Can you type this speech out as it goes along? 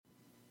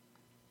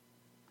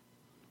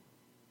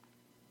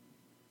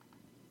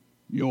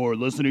You're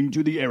listening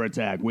to The Air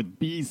Attack with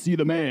BC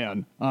the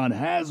Man on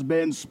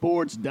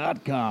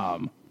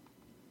HasBeenSports.com.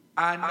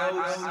 I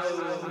know.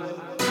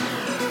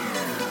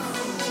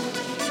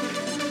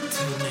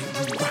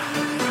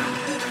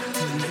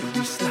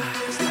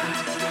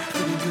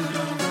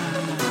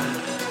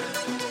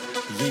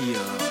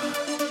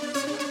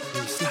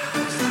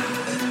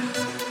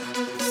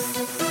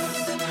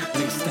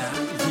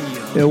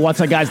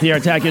 What's up, guys? The Air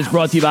Attack is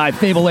brought to you by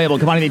Fable Label,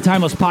 combining the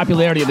timeless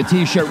popularity of the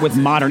t-shirt with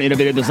modern,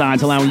 innovative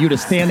designs, allowing you to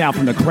stand out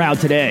from the crowd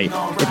today.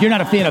 If you're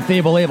not a fan of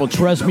Fable Label,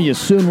 trust me, you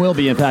soon will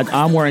be. In fact,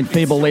 I'm wearing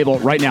Fable Label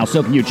right now,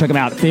 so can you. Check them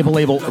out,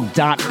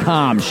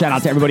 FableLabel.com. Shout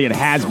out to everybody at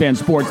Has Been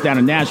Sports down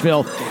in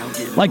Nashville.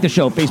 Like the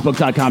show,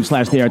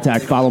 Facebook.com/The Air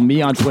Attack. Follow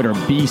me on Twitter,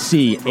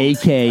 BC,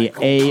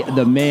 a.k.a.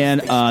 The Man.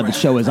 The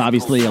show is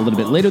obviously a little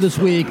bit later this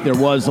week. There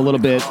was a little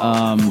bit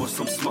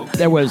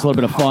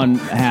of fun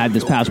had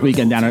this past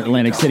weekend down in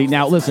Atlantic City.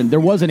 Now, listen, there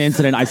was an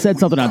incident. I said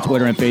something on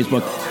Twitter and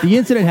Facebook. The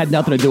incident had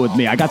nothing to do with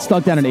me. I got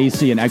stuck down in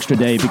AC an extra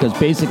day because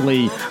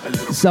basically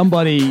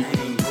somebody,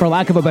 for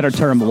lack of a better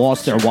term,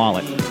 lost their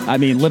wallet. I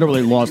mean,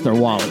 literally lost their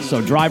wallet.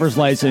 So driver's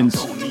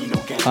license,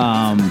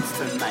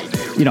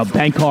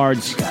 bank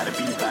cards,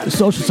 the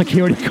Social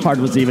Security card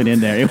was even in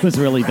there. It was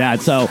really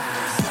bad. So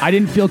I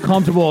didn't feel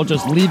comfortable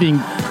just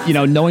leaving,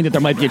 knowing that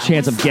there might be a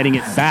chance of getting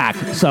it back.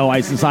 So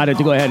I decided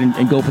to go ahead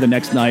and go for the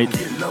next night.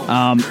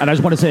 And I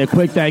just want to say a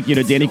quick thank you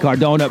to Danny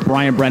Cardona,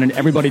 Brian Brennan,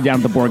 everybody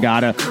down at the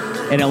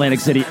Borgata in Atlantic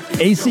City.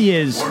 AC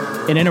is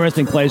an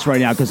interesting place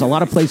right now because a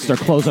lot of places are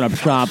closing up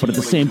shop, but at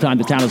the same time,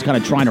 the town is kind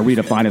of trying to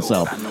redefine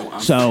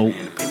itself. So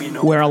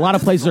where a lot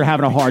of places are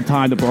having a hard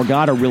time, the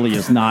Borgata really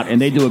is not, and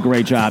they do a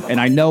great job. And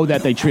I know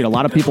that they treat a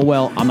lot of people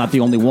well. I'm not the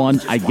only one.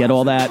 I get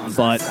all that,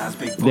 but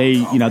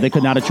they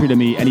could not have treated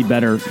me any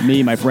better.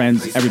 Me, my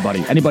friends,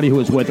 everybody. Anybody who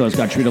was with us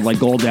got treated like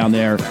gold down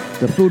there.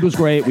 The food was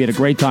great. We had a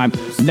great time.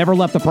 Never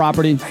left the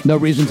property. No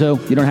reason to.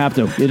 You don't have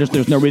to.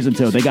 There's no reason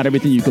to. They got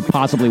everything you could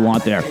possibly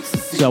want there.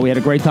 So we had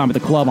a great time at the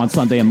club on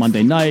Sunday and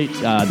Monday night,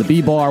 the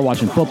B-Bar,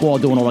 watching football,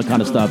 doing all that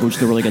kind of stuff, which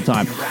was a really good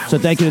time. So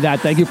thank you to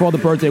that. Thank you for all the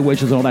birthday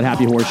wishes and all that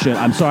happy horse shit.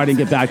 I'm sorry I didn't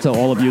get back to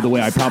all of you the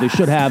way I probably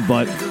should have,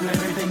 but,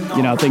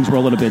 things were a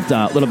little bit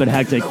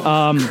hectic.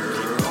 All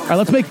right,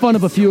 let's make fun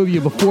of a few of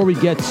you before we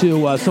get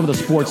to some of the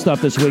sports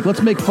stuff this week.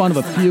 Let's make fun of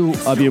a few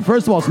of you.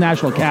 First of all, it's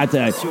National Cat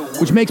Day,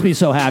 which makes me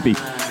so happy.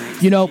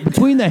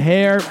 Between the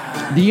hair,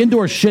 the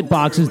indoor shit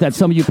boxes that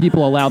some of you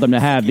people allow them to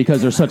have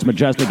because they're such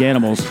majestic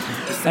animals,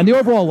 and the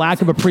overall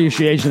lack of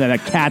appreciation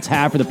that cats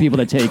have for the people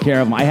that take care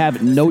of them, I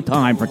have no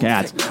time for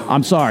cats.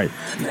 I'm sorry.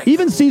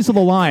 Even Cecil the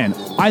lion,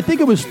 I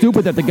think it was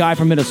stupid that the guy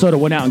from Minnesota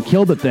went out and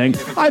killed the thing.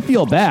 I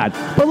feel bad.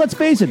 But let's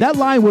face it, that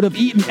lion would have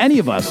eaten any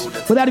of us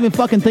without even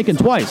fucking thinking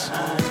twice.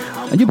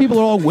 And you people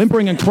are all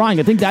whimpering and crying.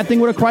 I think that thing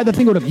would have cried. That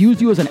thing would have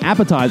used you as an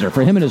appetizer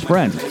for him and his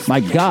friends. My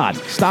God,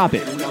 stop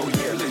it.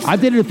 I've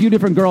dated a few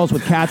different girls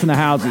with cats in the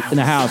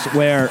house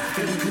where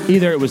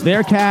either it was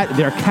their cat,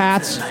 their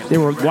cats, they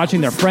were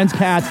watching their friends'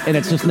 cats, and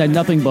it's just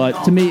nothing but,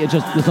 to me, it's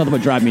nothing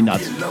but drive me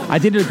nuts. I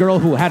dated a girl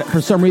who had,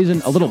 for some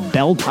reason, a little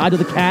bell tied to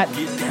the cat,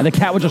 and the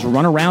cat would just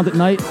run around at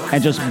night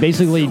and just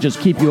basically just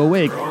keep you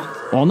awake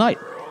all night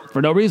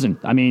for no reason.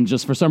 I mean,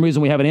 just for some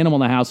reason, we have an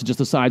animal in the house that just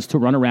decides to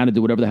run around and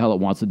do whatever the hell it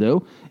wants to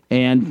do,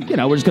 and,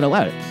 we're just going to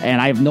let it.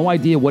 And I have no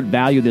idea what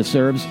value this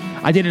serves.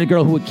 I dated a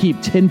girl who would keep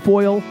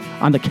tinfoil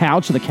on the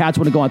couch so the cats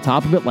wouldn't go on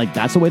top of it, like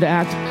that's the way to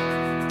act.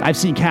 I've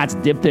seen cats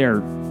dip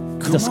their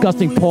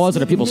disgusting paws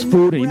into people's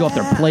food and off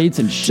their plates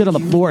and shit on the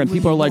floor, and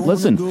people are like,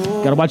 listen,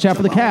 gotta watch out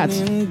for the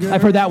cats.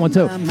 I've heard that one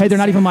too. Hey, they're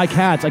not even my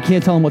cats. I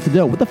can't tell them what to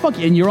do. What the fuck,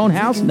 in your own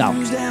house? No.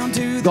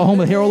 Go home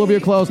with hair all over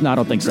your clothes? No, I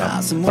don't think so.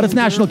 But it's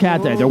National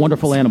Cat Day. They're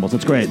wonderful animals.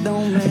 It's great.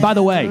 And by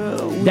the way,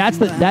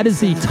 that is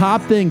the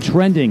top thing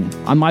trending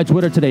on my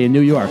Twitter today in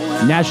New York.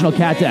 National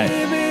Cat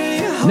Day.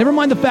 Never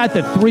mind the fact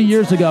that 3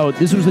 years ago,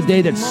 this was the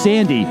day that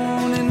Sandy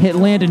hit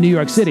land in New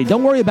York City.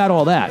 Don't worry about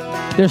all that.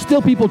 There's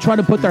still people trying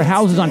to put their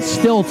houses on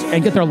stilts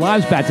and get their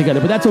lives back together,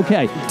 but that's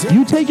okay.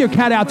 You take your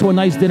cat out to a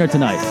nice dinner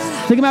tonight.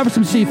 Take him out for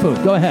some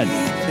seafood. Go ahead.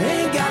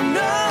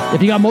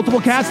 If you got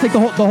multiple cats, take the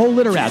whole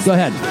litter out. Go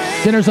ahead.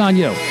 Dinner's on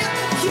you.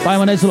 Buy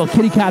him a nice little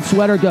kitty cat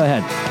sweater. Go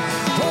ahead.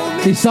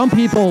 See, some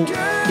people,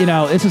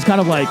 this is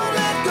kind of like,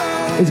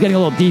 it's getting a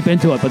little deep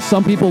into it, but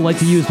some people like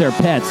to use their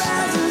pets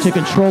to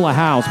control a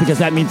house because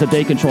that means that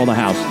they control the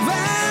house.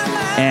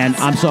 And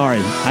I'm sorry,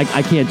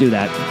 I can't do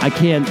that. I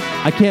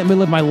can't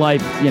live my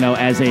life,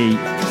 as a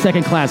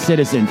second-class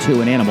citizen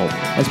to an animal,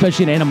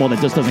 especially an animal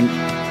that just doesn't,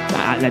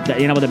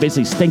 that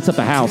basically stinks up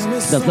the house,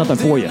 does nothing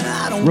for you,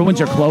 ruins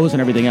your clothes and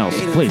everything else.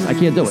 Please, I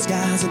can't do it.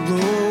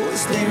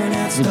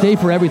 There's a day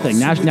for everything.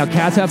 Now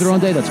cats have their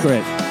own day. That's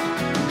great.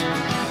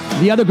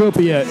 The other group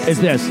of you is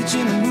this.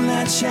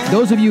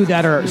 Those of you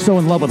that are so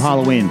in love with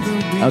Halloween,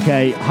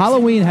 okay,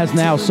 Halloween has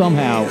now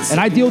somehow, and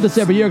I deal with this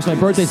every year because my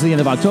birthday's at the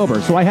end of October,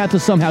 so I had to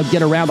somehow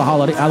get around the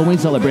Halloween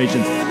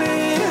celebrations.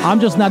 I'm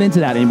just not into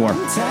that anymore.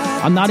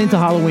 I'm not into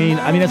Halloween.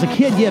 I mean, as a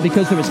kid, yeah,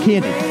 because there was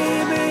candy.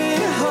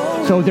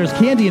 So if there's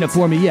candy in it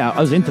for me, yeah,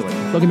 I was into it.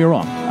 Don't get me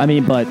wrong. I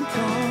mean, but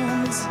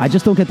I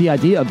just don't get the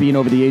idea of being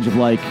over the age of,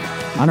 like,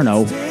 I don't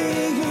know,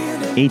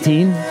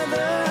 18,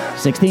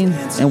 16,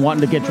 and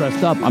wanting to get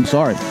dressed up, I'm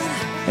sorry.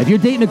 If you're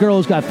dating a girl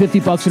who's got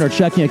 $50 in her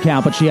checking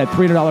account, but she had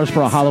 $300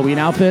 for a Halloween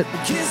outfit,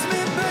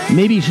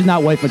 maybe she's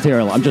not wife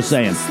material. I'm just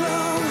saying.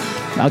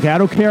 Okay, I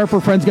don't care if her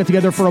friends get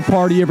together for a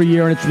party every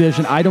year and it's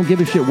tradition. I don't give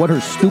a shit what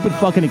her stupid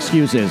fucking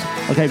excuse is.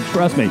 Okay,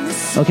 trust me.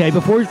 Okay,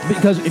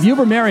 because if you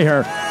ever marry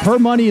her, her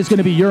money is going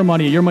to be your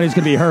money, your money is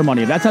going to be her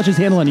money. If that's how she's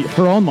handling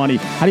her own money,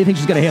 how do you think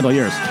she's going to handle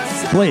yours?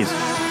 Please.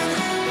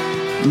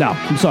 No,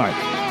 I'm sorry.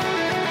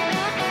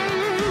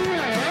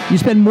 You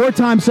spend more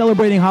time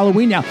celebrating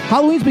Halloween now.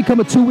 Halloween's become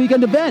a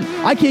 2-weekend event.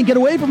 I can't get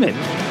away from it.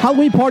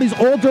 Halloween parties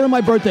all during my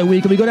birthday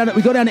week. And we go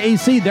down to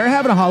AC. They're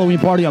having a Halloween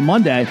party on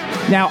Monday.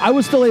 Now, I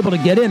was still able to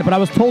get in, but I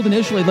was told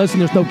initially, listen,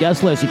 there's no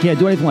guest list. You can't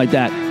do anything like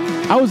that.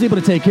 I was able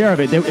to take care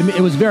of it.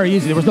 It was very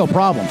easy. There was no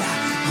problem.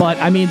 But,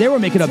 I mean, they were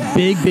making a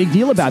big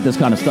deal about this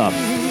kind of stuff.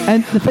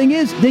 And the thing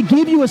is, they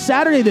gave you a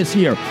Saturday this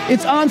year.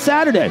 It's on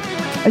Saturday.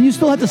 And you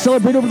still have to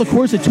celebrate over the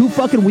course of 2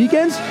 fucking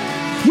weekends?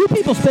 You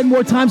people spend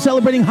more time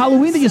celebrating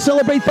Halloween than you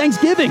celebrate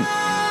Thanksgiving.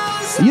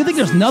 You think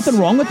there's nothing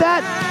wrong with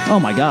that? Oh,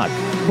 my God.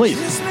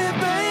 Please.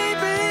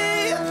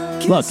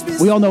 Look,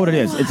 we all know what it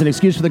is. It's an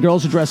excuse for the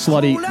girls to dress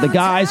slutty. The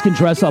guys can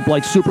dress up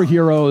like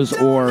superheroes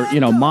or,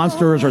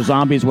 monsters or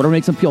zombies, whatever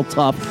makes them feel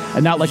tough,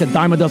 and not like a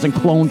dime a dozen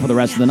clone for the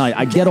rest of the night.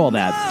 I get all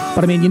that.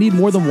 But, I mean, you need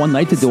more than one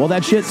night to do all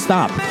that shit?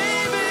 Stop.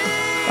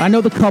 I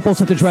know the couples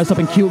have to dress up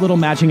in cute little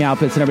matching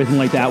outfits and everything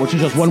like that, which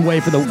is just one way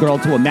for the girl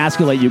to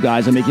emasculate you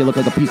guys and make you look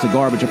like a piece of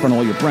garbage in front of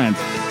all your friends.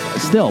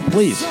 Still,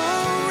 please.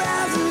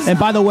 And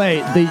by the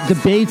way, the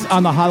debates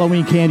on the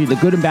Halloween candy, the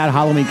good and bad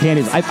Halloween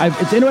candies,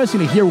 it's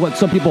interesting to hear what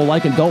some people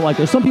like and don't like.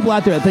 There's some people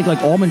out there that think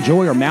like Almond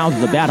Joy or Mounds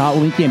is a bad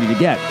Halloween candy to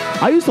get.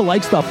 I used to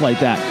like stuff like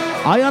that.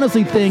 I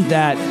honestly think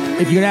that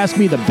if you're going to ask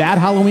me the bad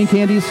Halloween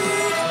candies,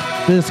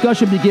 the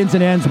discussion begins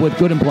and ends with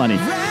Good and Plenty.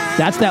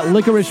 That's that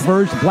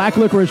black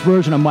licorice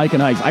version of Mike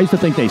and Ike's. I used to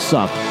think they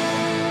sucked.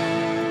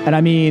 And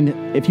I mean,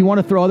 if you want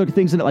to throw other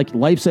things in it, like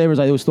Lifesavers,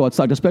 I always thought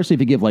sucked, especially if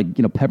you give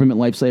peppermint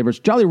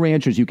Lifesavers. Jolly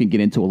Ranchers, you can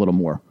get into a little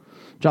more.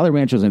 Jolly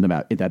Ranchers ain't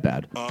that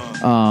bad.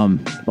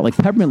 But like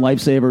peppermint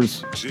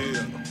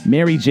Lifesavers,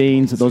 Mary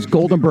Jane's, those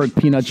Goldenberg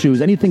peanut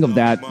chews, anything of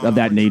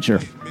that nature.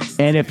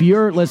 And if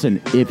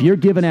you're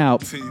giving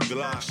out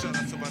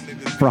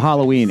for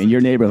Halloween in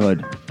your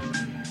neighborhood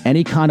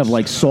any kind of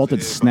like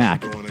salted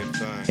snack,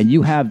 and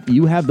you have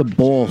the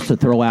balls to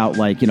throw out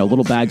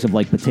little bags of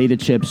like potato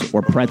chips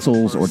or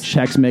pretzels or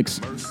Chex Mix,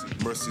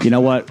 you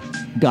know what?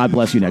 God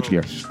bless you next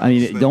year. I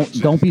mean,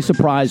 don't be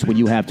surprised when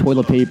you have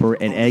toilet paper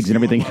and eggs and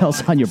everything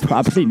else on your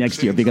property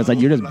next year, because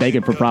you're just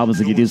begging for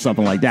problems if you do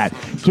something like that.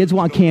 Kids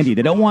want candy.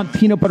 They don't want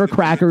peanut butter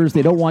crackers.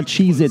 They don't want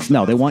Cheez-Its.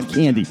 No, they want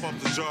candy.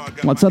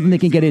 They want something they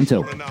can get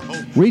into.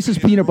 Reese's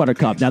Peanut Butter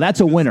Cup. Now, that's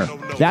a winner.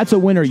 That's a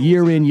winner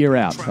year in, year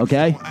out,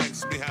 okay?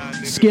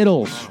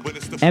 Skittles,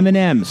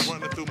 M&M's,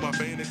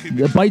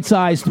 the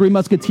bite-sized Three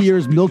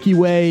Musketeers, Milky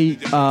Way,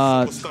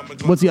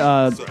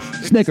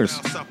 Snickers,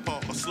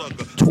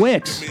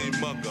 Twix,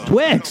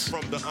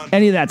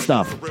 any of that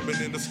stuff.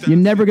 You're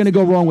never going to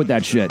go wrong with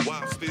that shit.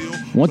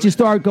 Once you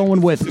start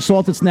going with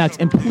salted snacks,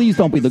 and please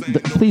don't be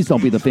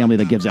the family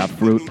that gives out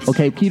fruit,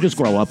 okay? Can you just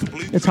grow up?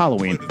 It's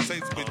Halloween.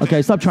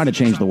 Okay, stop trying to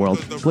change the world,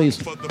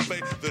 please.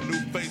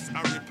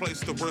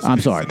 I'm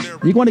sorry.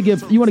 You want to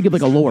give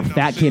like a lower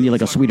fat candy,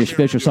 like a Swedish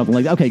Fish or something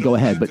like that. Okay, go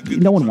ahead. But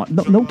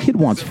no kid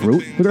wants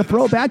fruit. They're gonna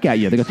throw it back at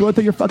you. They're gonna throw it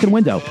through your fucking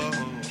window.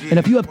 And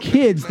if you have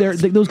kids,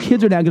 those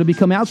kids are now going to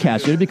become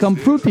outcasts. You're going to become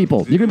fruit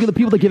people. You're going to be the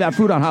people that give out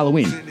fruit on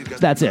Halloween.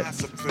 That's it.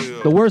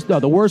 The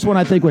worst one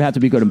I think would have to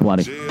be Good and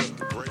Plenty.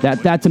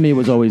 That to me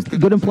was always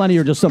Good and Plenty,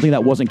 or just something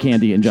that wasn't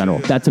candy in general.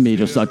 That to me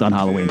just sucked on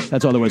Halloween.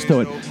 That's all there was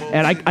to it.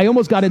 And I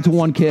almost got into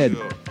one kid,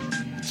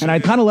 and I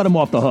kind of let him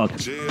off the hook.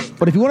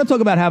 But if you want to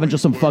talk about having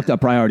just some fucked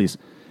up priorities,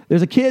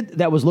 there's a kid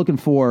that was looking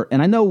for,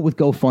 and I know with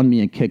GoFundMe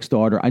and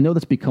Kickstarter, I know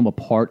that's become a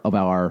part of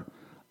our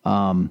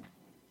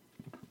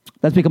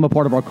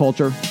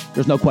culture.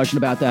 There's no question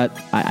about that.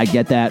 I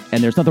get that.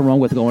 And there's nothing wrong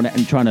with going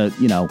and trying to,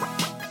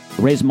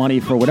 raise money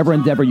for whatever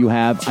endeavor you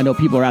have. I know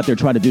people are out there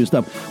trying to do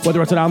stuff,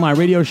 whether it's an online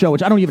radio show,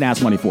 which I don't even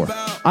ask money for.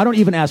 I don't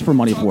even ask for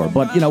money for.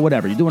 But,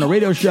 whatever. You're doing a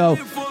radio show.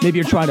 Maybe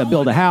you're trying to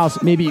build a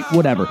house. Maybe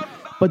whatever.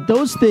 But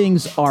those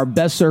things are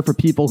best served for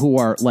people who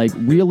are,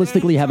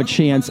 realistically have a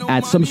chance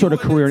at some sort of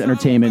career in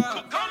entertainment.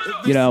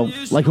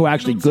 Who are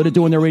actually good at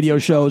doing their radio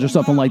shows or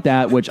something like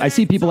that, which I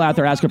see people out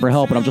there asking for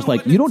help, and I'm just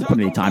like, you don't put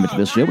any time into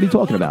this shit. What are you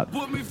talking about?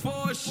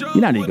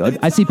 You're not any good.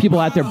 I see people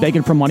out there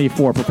begging for money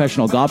for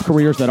professional golf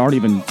careers that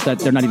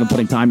they're not even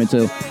putting time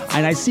into.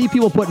 And I see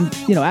people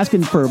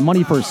asking for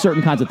money for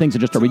certain kinds of things that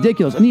just are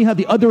ridiculous. And then you have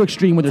the other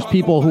extreme where there's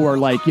people who are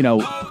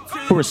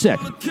who are sick.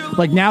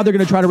 Like, now they're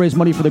going to try to raise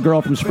money for the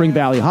girl from Spring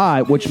Valley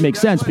High, which makes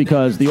sense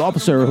because the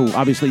officer, who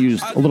obviously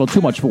used a little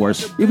too much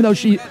force, even though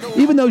she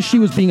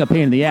was being a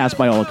pain in the ass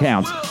by all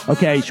accounts,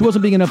 okay, she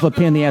wasn't being enough of a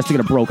pain in the ass to get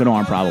a broken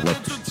arm, probably.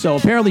 So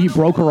apparently he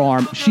broke her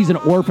arm. She's an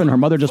orphan. Her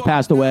mother just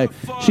passed away.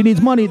 She needs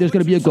money. There's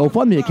going to be a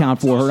GoFundMe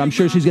account for her. I'm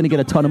sure she's going to get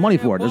a ton of money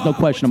for it. There's no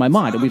question in my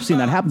mind, and we've seen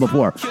that happen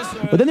before.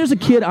 But then there's a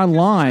kid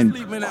online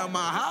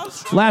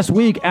last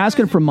week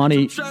asking for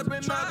money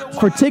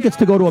for tickets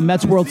to go to a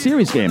Mets World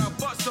Series game.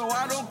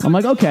 I'm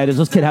like, okay, does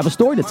this kid have a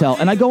story to tell?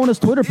 And I go on his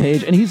Twitter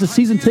page, and he's a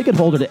season ticket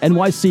holder to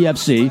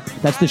NYCFC.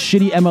 That's the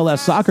shitty MLS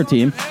soccer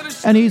team.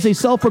 And he's a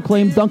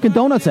self-proclaimed Dunkin'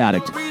 Donuts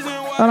addict.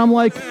 And I'm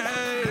like,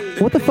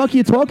 what the fuck are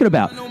you talking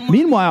about?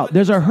 Meanwhile,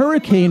 there's a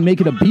hurricane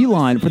making a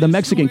beeline for the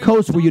Mexican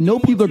coast where you know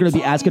people are going to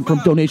be asking for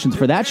donations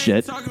for that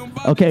shit.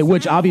 Okay,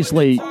 which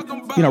obviously,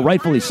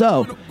 rightfully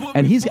so.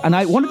 And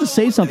I wanted to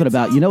say something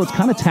about, it's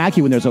kind of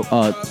tacky when there's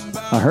a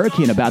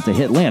hurricane about to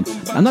hit land.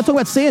 I'm not talking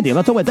about Sandy. I'm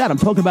not talking about that. I'm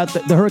talking about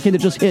the hurricane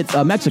that just hit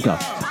Mexico.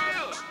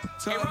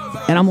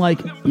 And I'm like,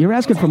 you're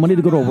asking for money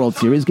to go to a World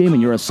Series game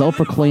and you're a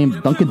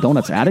self-proclaimed Dunkin'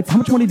 Donuts addict? How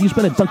much money do you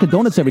spend at Dunkin'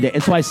 Donuts every day?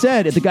 And so I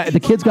said, if the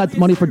kid's got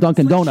money for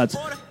Dunkin' Donuts,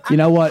 you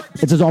know what?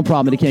 It's his own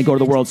problem that he can't go to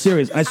the World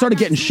Series. And I started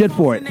getting shit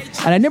for it.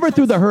 And I never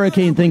threw the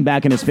hurricane thing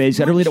back in his face.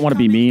 I really didn't want to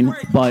be mean.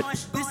 But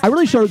I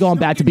really started going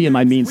back to being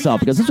my mean self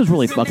because this was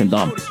really fucking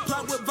dumb.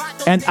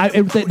 And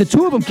the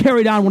two of them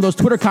carried on one of those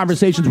Twitter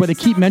conversations where they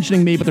keep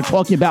mentioning me, but they're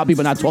talking about me,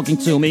 but not talking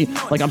to me.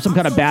 Like I'm some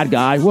kind of bad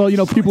guy. Well,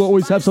 people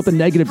always have something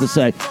negative to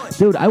say.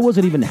 Dude, I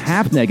wasn't even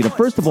half negative.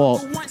 First of all,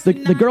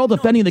 the girl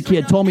defending the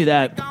kid told me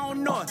that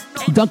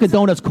Dunkin'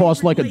 Donuts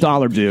costs like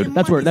 $1, dude.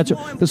 That's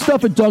the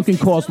stuff at Dunkin'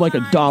 costs like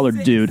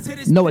 $1,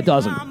 dude. No, it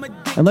doesn't.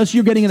 Unless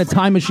you're getting in a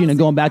time machine and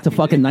going back to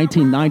fucking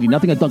 1990,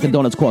 nothing at Dunkin'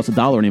 Donuts costs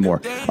 $1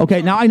 anymore.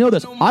 Okay, now I know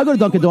this. I go to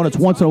Dunkin' Donuts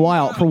once in a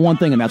while for one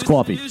thing, and that's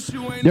coffee.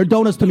 Their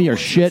donuts to me are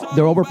shit.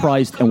 They're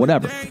overpriced and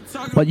whatever.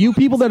 But you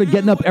people that are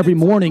getting up every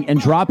morning and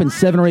dropping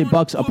 $7 or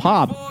 $8 a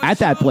pop at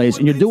that place,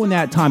 and you're doing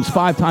that times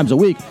 5 times a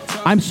week,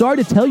 I'm sorry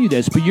to tell you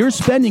this, but you're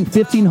spending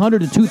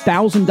 $1,500 to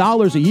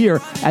 $2,000 a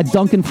year at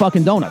Dunkin'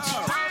 fucking Donuts.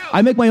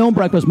 I make my own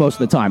breakfast most of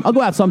the time. I'll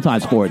go out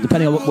sometimes for it,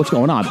 depending on what's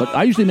going on. But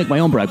I usually make my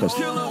own breakfast.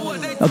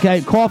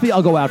 Okay, coffee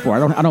I'll go out for. I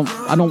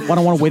don't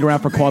want to wait around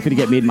for coffee to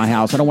get made in my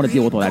house. I don't want to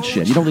deal with all that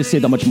shit. You don't really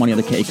save that much money on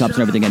the K-cups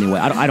and everything anyway.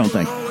 I don't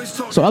think.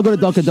 So I'll go to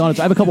Dunkin' Donuts.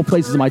 I have a couple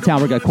places in my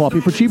town where I get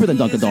coffee for cheaper than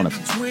Dunkin' Donuts.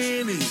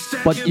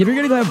 But if you're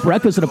going to go have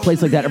breakfast at a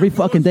place like that every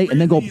fucking day and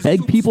then go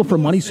beg people for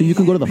money so you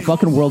can go to the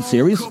fucking World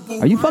Series,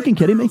 are you fucking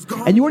kidding me?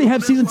 And you already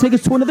have season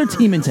tickets to another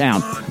team in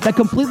town that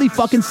completely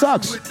fucking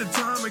sucks.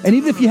 And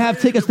even if you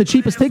have tickets, the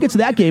cheapest tickets to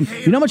that game,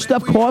 you know how much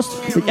stuff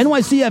costs? The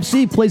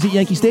NYCFC plays at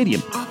Yankee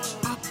Stadium.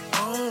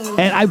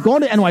 And I've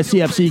gone to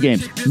NYCFC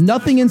games.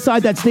 Nothing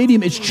inside that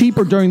stadium is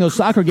cheaper during those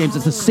soccer games.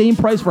 It's the same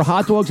price for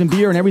hot dogs and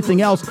beer and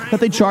everything else that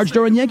they charge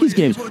during Yankees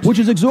games, which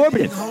is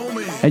exorbitant.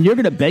 And you're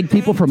going to beg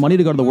people for money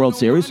to go to the World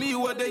Series?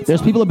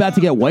 There's people about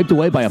to get wiped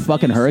away by a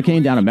fucking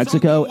hurricane down in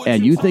Mexico,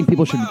 and you think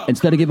people should,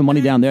 instead of giving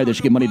money down there, they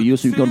should give money to you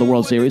so you can go to the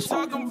World Series?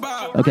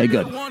 Okay,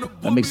 good.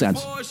 That makes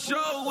sense.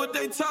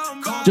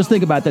 Just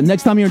think about that.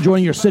 Next time you're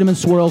enjoying your cinnamon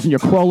swirls and your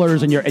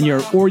crawlers and your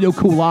Oreo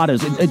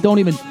culottes, and don't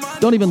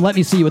even let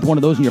me see you with one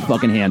of those in your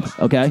fucking hand,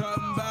 okay?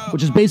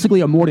 Which is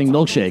basically a morning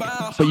milkshake.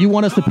 But you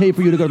want us to pay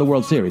for you to go to the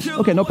World Series?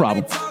 Okay, no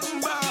problem.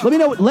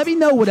 Let me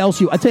know what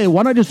else I tell you.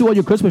 Why don't I just do all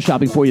your Christmas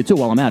shopping for you too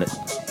while I'm at it?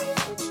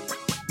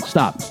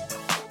 Stop.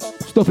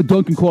 Stuff at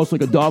Dunkin' costs like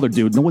 $1,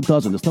 dude. No, it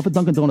doesn't. The stuff at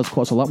Dunkin' Donuts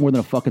costs a lot more than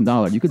a fucking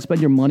 $1. You can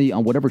spend your money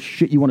on whatever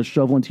shit you want to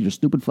shovel into your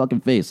stupid fucking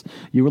face.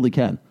 You really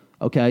can.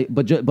 Okay,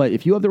 but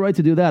if you have the right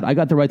to do that, I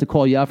got the right to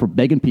call you out for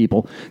begging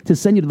people to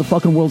send you to the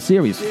fucking World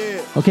Series.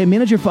 Okay,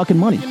 manage your fucking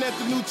money.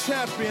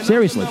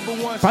 Seriously.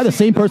 Probably the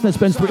same person that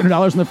spends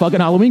 $300 in their fucking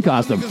Halloween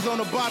costume.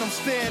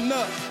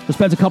 Who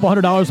spends a couple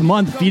 $100 a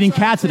month feeding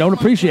cats that don't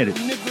appreciate it.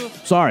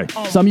 Sorry.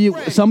 Some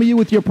of you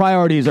with your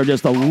priorities are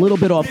just a little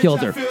bit off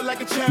kilter.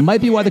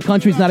 Might be why the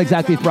country's not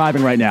exactly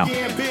thriving right now.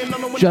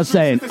 Just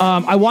saying.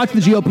 I watched the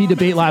GOP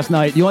debate last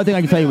night. The only thing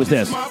I can tell you was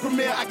this.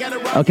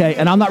 Okay,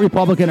 and I'm not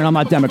Republican and I'm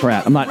not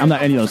Democrat. I'm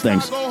not any of those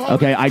things.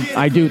 Okay,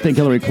 I do think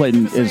Hillary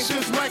Clinton is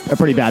a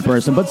pretty bad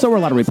person, but so are a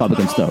lot of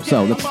Republicans though.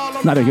 So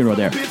that's neither here nor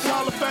there.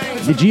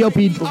 The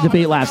GOP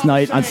debate last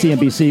night on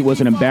CNBC was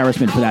an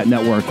embarrassment for that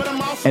network,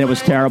 and it was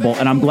terrible.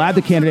 And I'm glad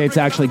the candidates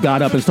actually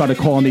got up and started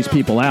calling these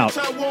people out.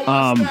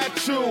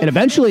 And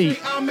eventually,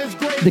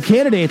 the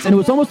candidates, and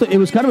it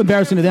was kind of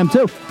embarrassing to them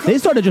too, they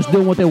started just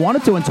doing what they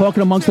wanted to and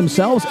talking amongst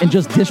themselves and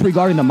just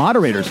disregarding the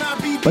moderators.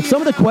 But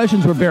some of the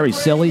questions were very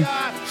silly.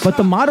 But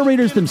the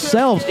moderators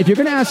themselves, if you're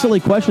going to ask silly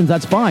questions,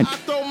 that's fine.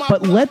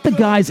 But let the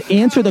guys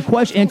answer the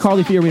question, and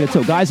Carly Fiorina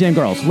too, guys and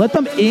girls. Let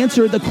them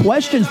answer the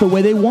questions the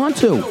way they want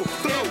to.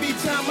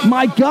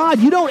 My God,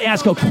 you don't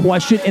ask a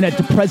question in a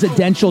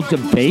presidential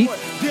debate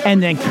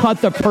and then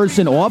cut the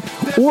person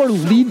off or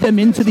lead them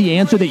into the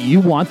answer that you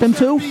want them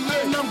to.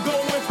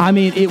 I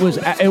mean, it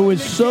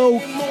was so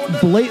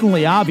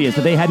blatantly obvious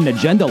that they had an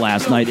agenda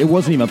last night. It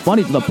wasn't even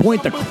funny to the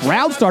point the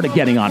crowd started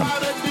getting on them.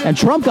 And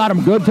Trump got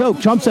him good, too.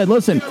 Trump said,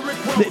 listen,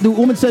 The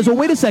woman says, well,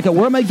 wait a second,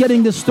 where am I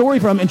getting this story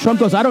from? And Trump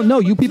goes, I don't know.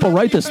 You people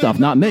write this stuff,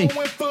 not me.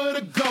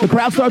 The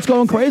crowd starts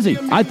going crazy.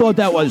 I thought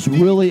that was a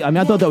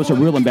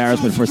real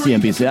embarrassment for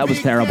CNBC. That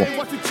was terrible.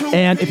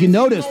 And if you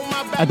noticed,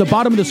 at the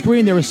bottom of the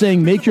screen, they were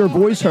saying, make your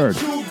voice heard.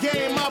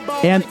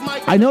 And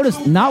I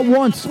noticed not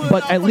once,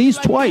 but at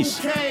least twice,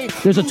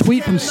 there's a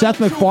tweet from Seth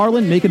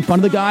MacFarlane making fun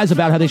of the guys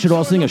about how they should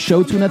all sing a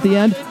show tune at the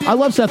end. I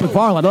love Seth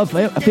MacFarlane. I love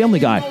a Family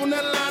Guy.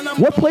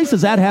 What place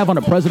does that have on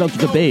a presidential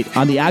debate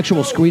on the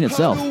actual screen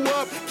itself?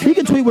 He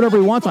can tweet whatever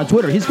he wants on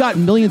Twitter. He's got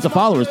millions of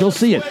followers. They'll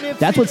see it.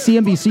 That's what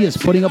CNBC is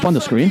putting up on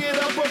the screen.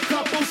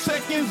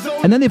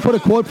 And then they put a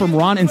quote from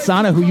Ron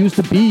Insana, who used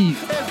to be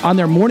on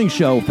their morning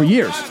show for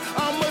years,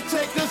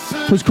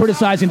 who's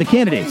criticizing the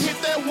candidates.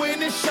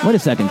 Wait a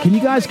second. Can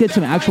you guys get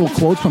some actual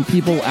quotes from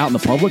people out in the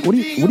public? What are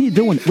you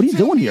doing? What are you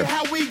doing here?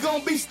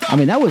 I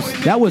mean, that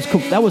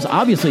was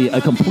obviously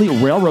a complete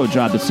railroad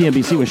job that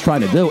CNBC was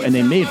trying to do, and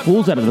they made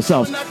fools out of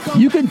themselves.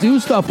 You can do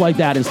stuff like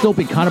that and still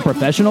be kind of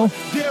professional.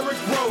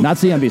 Not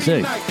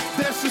CNBC.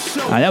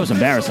 That was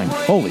embarrassing.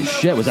 Holy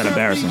shit, was that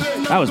embarrassing?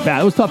 That was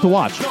bad. It was tough to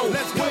watch.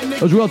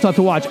 It was real tough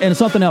to watch. And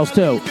something else,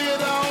 too.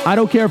 I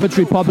don't care if it's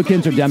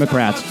Republicans or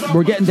Democrats.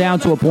 We're getting down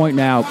to a point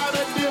now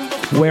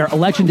where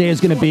Election Day is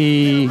going to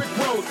be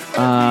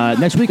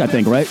next week, I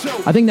think, right?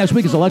 I think next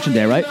week is Election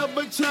Day, right?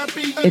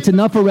 It's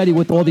enough already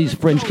with all these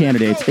fringe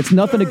candidates. It's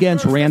nothing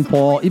against Rand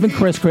Paul, even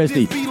Chris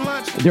Christie.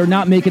 They're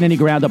not making any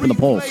ground up in the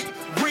polls.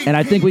 And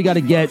I think we got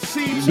to get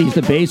these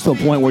debates to a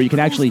point where you can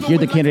actually hear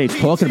the candidates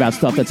talking about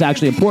stuff that's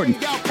actually important.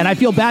 And I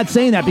feel bad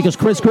saying that because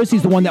Chris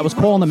Christie's the one that was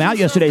calling them out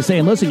yesterday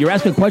saying, listen, you're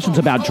asking questions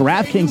about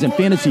DraftKings and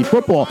fantasy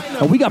football,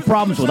 and we got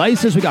problems with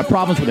ISIS, we got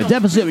problems with the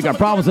deficit, we got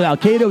problems with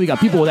Al-Qaeda, we got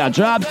people without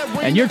jobs,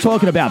 and you're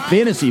talking about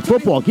fantasy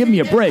football. Give me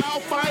a break.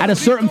 At a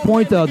certain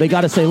point, though, they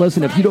got to say,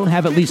 listen, if you don't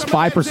have at least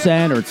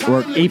 5% or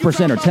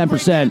 8% or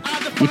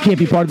 10%, you can't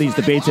be part of these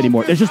debates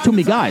anymore. There's just too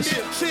many guys.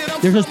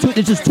 There's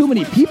just too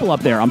many people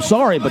up there. I'm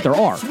sorry, but there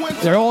are.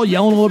 They're all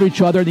yelling all over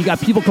each other. You got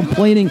people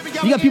complaining.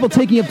 You got people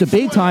taking up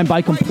debate time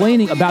by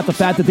complaining about the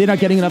fact that they're not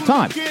getting enough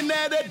time.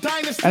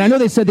 And I know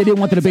they said they didn't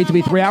want the debate to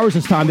be 3 hours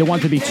this time. They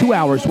want it to be 2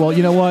 hours. Well,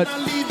 you know what?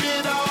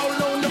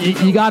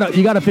 You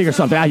gotta figure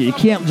something out here. You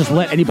can't just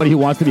let anybody who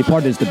wants to be part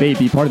of this debate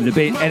be part of the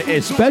debate, and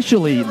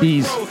especially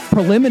these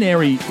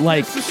preliminary,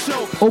 like,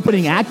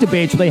 opening act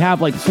debates where they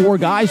have like 4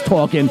 guys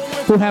talking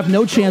who have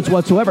no chance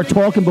whatsoever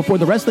talking before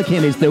the rest of the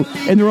candidates do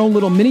in their own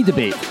little mini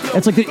debate.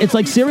 It's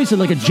like seriously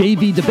like a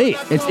JV debate.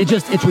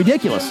 It's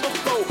ridiculous.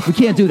 We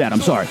can't do that. I'm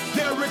sorry.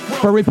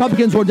 For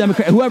Republicans or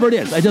Democrats, whoever it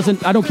is,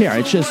 I don't care.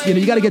 It's just,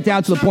 you got to get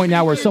down to the point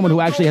now where someone who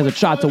actually has a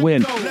shot to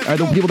win are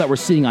the people that we're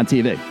seeing on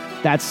TV.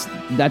 That's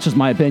just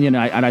my opinion,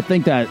 and I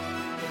think that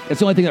it's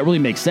the only thing that really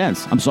makes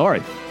sense. I'm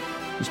sorry.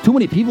 There's too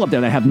many people up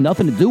there that have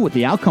nothing to do with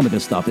the outcome of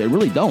this stuff. They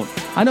really don't.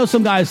 I know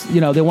some guys,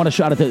 they want a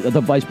shot at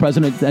the vice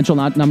presidential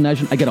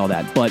nomination. I get all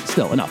that, but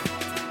still, enough.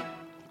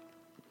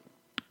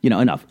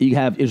 Enough.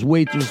 There's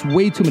way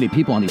too many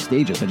people on these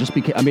stages.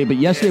 But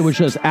yesterday was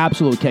just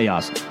absolute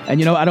chaos.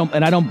 And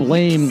I don't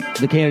blame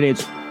the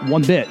candidates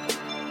one bit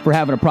for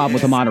having a problem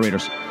with the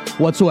moderators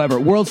whatsoever.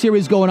 World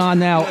Series going on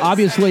now.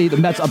 Obviously, the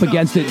Mets up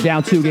against it,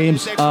 down 2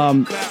 games.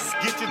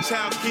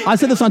 I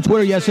said this on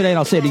Twitter yesterday, and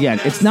I'll say it again.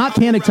 It's not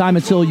panic time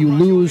until you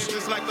lose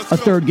a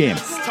 3rd game.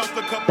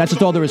 That's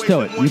just all there is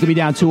to it. You could be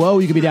down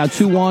 2-0, you could be down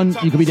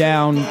 2-1, you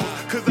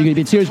could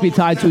be series be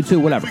tied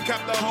 2-2, whatever.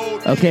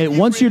 Okay,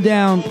 once you're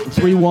down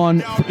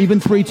 3-1, even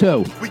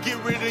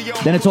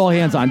 3-2, then it's all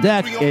hands on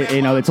deck.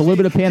 It's a little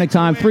bit of panic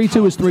time.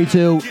 3-2 is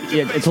 3-2.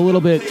 It's a little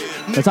bit.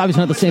 It's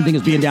obviously not the same thing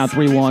as being down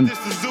 3-1.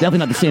 Definitely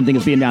not the same thing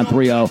as being down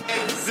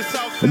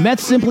 3-0. The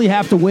Mets simply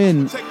have to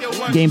win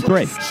Game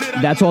 3.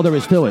 That's all there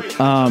is to it.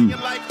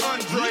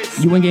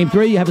 You win Game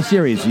 3, you have a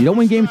series. You don't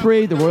win Game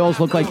 3, the Royals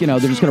look like, they're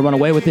just going to run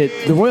away with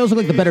it. The Royals look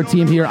like the better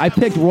team here. I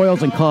picked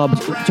Royals and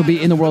Cubs to be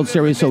in the World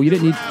Series, so you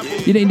didn't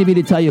need me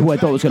to tell you who I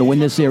thought was going to win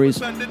this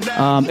series.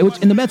 And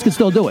the Mets could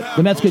still do it.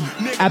 The Mets could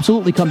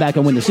absolutely come back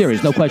and win the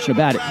series, no question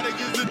about it.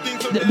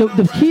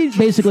 The key,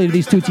 basically, to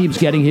these two teams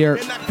getting here,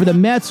 for the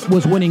Mets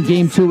was winning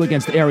Game 2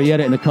 against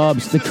Arrieta and the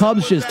Cubs. The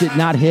Cubs just did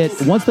not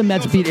hit. Once the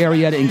Mets beat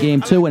Arrieta in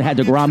Game 2 and had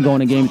DeGrom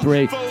going in Game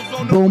 3,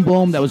 boom,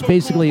 boom. That was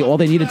basically all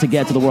they needed to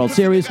get to the World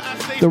Series.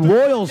 The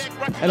Royals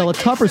had a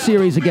tougher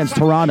series against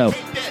Toronto.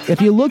 If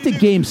you looked at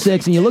Game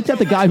 6 and you looked at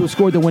the guy who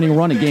scored the winning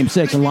run in Game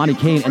 6, and Lonnie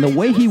Kane, and the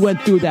way he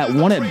went through that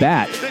one at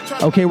bat,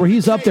 where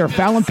he's up there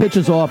fouling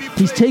pitches off,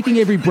 he's taking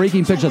every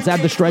breaking pitch that's out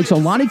the strike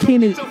zone. Lonnie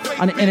Kane,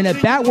 and an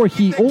at bat where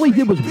he all he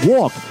did was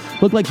walk,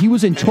 looked like he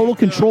was in total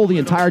control the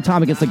entire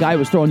time against the guy who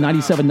was throwing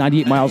 97,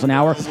 98 miles an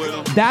hour.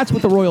 That's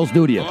what the Royals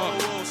do to you.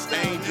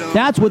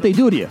 That's what they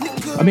do to you.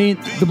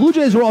 The Blue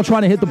Jays are all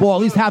trying to hit the ball,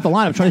 at least half the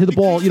lineup, trying to hit the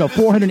ball,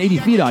 480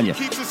 feet on you.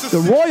 The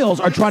Royals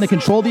are trying to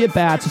control the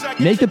at-bats,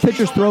 make the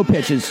pitchers throw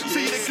pitches,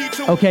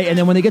 and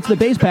then when they get to the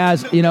base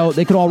paths,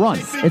 they can all run.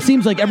 It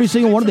seems like every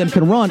single one of them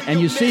can run, and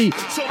you see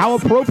how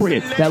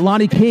appropriate that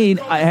Lonnie Kane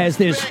has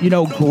this,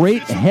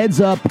 great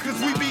heads-up,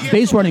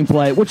 base running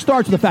play, which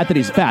starts with the fact that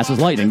he's fast as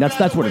lightning.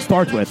 That's what it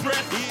starts with.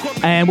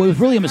 And what was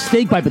really a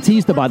mistake by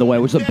Batista, by the way,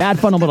 which was a bad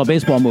fundamental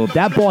baseball move.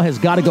 That ball has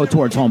got to go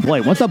towards home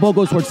plate. Once that ball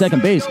goes towards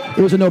second base,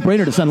 it was a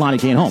no-brainer to send Lonnie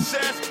Kane home.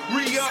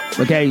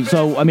 Okay,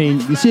 so, I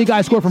mean, you see a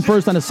guy score from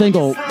first on a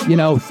single,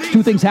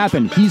 two things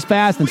happen. He's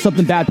fast, and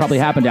something bad probably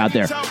happened out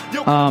there.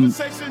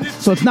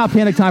 So it's not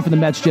panic time for the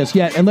Mets just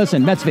yet. And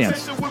listen, Mets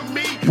fans,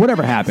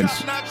 whatever happens,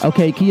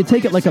 okay, can you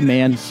take it like a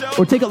man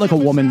or take it like a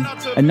woman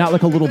and not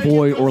like a little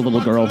boy or a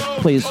little girl,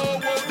 please?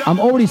 I'm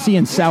already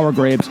seeing sour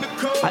grapes.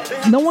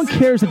 No one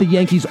cares that the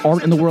Yankees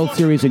aren't in the World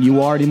Series and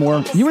you are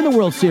anymore. You're in the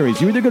World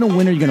Series. You're either going to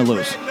win or you're going to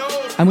lose.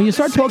 And when you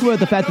start talking about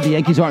the fact that the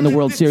Yankees aren't in the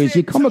World Series,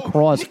 you come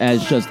across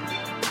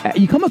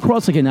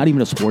like you're not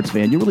even a sports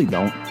fan. You really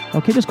don't.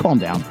 Okay, just calm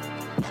down.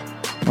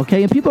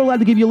 Okay, and people are allowed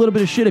to give you a little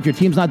bit of shit if your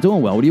team's not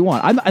doing well. What do you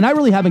want? And I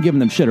really haven't given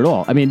them shit at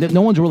all. I mean,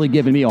 no one's really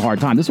giving me a hard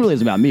time. This really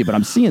isn't about me, but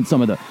I'm seeing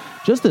some of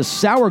the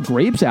sour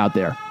grapes out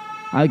there.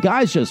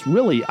 Guys just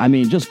really,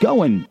 just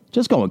going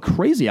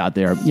crazy out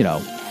there.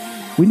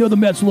 We know the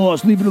Mets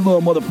lost. Leave it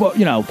alone,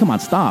 motherfucker. Come on,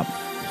 stop.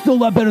 Still a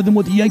lot better than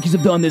what the Yankees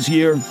have done this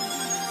year.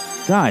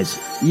 Guys,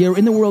 you're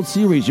in the World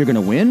Series. You're going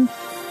to win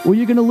or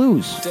you're going to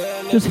lose.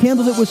 Just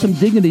handle it with some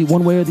dignity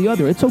one way or the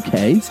other. It's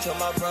okay. It's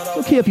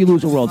okay if you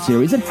lose a World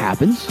Series. It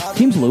happens.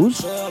 Teams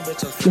lose.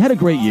 You had a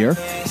great year.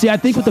 See, I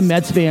think with the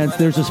Mets fans,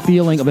 there's this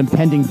feeling of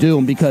impending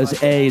doom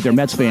because, A, they're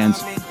Mets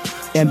fans,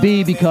 and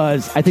B,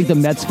 because I think the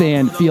Mets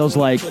fan feels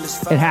like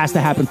it has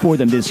to happen for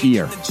them this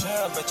year.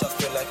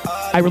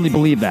 I really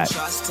believe that.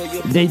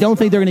 They don't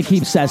think they're going to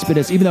keep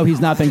Cespedes, even though he's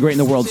not been great in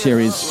the World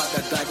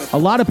Series. A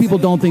lot of people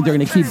don't think they're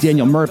going to keep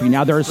Daniel Murphy.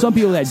 Now, there are some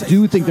people that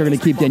do think they're going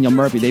to keep Daniel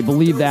Murphy. They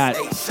believe that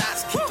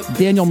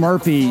Daniel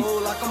Murphy,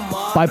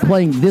 by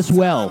playing this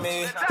well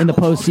in the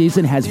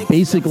postseason, has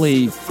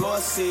basically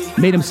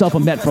made himself a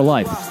Met for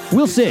life.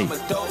 We'll see.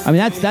 I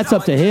mean, that's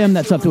up to him.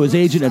 That's up to his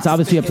agent. It's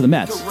obviously up to the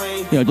Mets.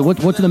 What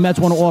do the Mets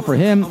want to offer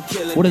him?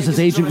 What does his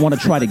agent want to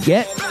try to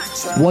get?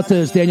 What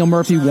does Daniel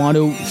Murphy want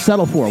to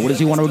settle for? What does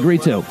he want to agree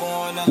to?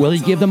 Will he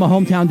give them a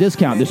hometown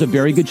discount? There's a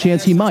very good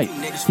chance he might.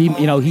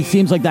 He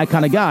seems like that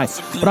kind of guy,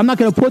 but I'm not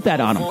going to put that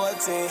on him.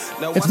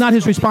 It's not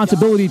his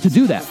responsibility to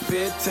do that.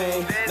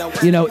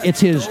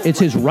 It's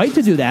his right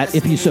to do that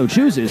if he so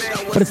chooses,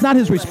 but it's not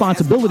his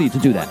responsibility to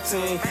do that.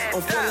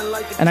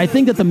 And I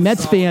think that the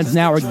Mets fans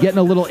now are getting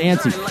a little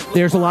antsy.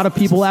 There's a lot of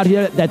people out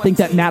here that think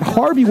that Matt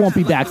Harvey won't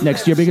be back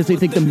next year because they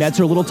think the Mets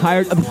are a little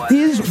tired of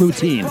his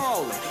routine.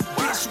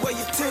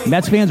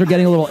 Mets fans are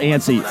getting a little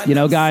antsy.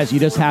 Guys, you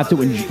just have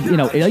to,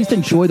 at least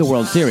enjoy the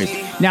World Series.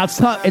 Now, it's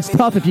tough. It's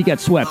tough if you get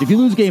swept. If you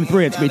lose Game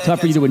 3, it's going to be tough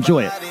for you to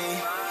enjoy it.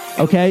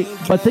 Okay?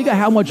 But think of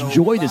how much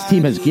joy this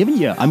team has given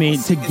you. I mean,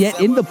 to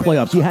get in the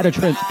playoffs, you had a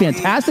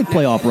fantastic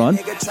playoff run.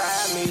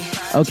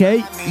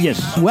 Okay? You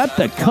swept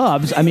the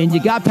Cubs. I mean,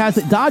 you got past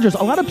the Dodgers.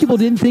 A lot of people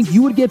didn't think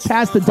you would get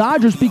past the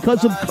Dodgers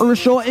because of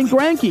Kershaw and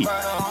Greinke.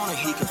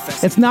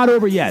 It's not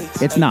over yet.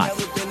 It's not.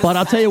 But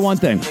I'll tell you one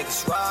thing.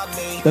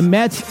 The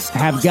Mets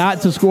have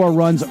got to score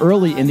runs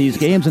early in these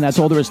games, and that's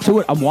all there is to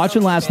it. I'm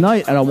watching last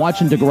night, and I'm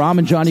watching DeGrom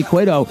and Johnny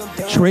Cueto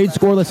trade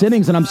scoreless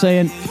innings, and I'm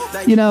saying,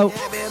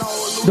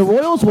 the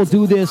Royals will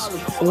do this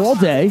all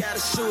day,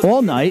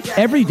 all night,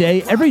 every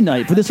day, every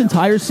night for this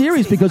entire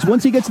series because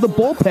once he gets to the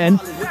bullpen,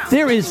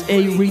 there is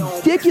a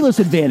ridiculous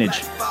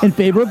advantage in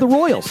favor of the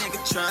Royals.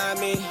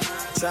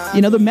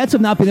 The Mets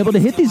have not been able to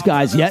hit these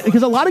guys yet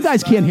because a lot of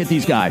guys can't hit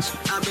these guys.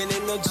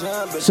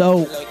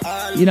 So,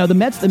 the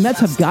Mets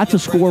have got to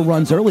score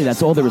runs early.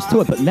 That's all there is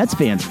to it. But Mets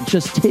fans,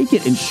 just take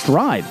it in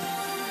stride.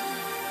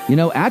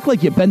 Act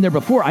like you've been there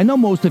before. I know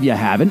most of you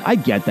haven't. I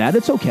get that.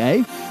 It's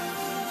okay.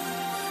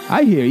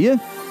 I hear you.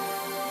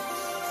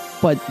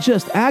 But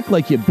just act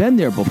like you've been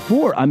there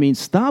before. I mean,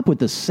 stop with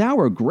the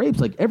sour grapes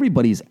like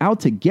everybody's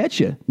out to get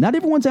you. Not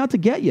everyone's out to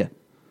get you.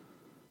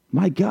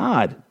 My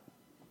God.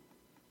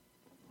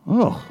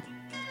 Oh.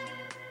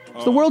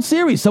 It's the World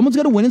Series. Someone's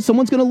going to win and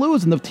someone's going to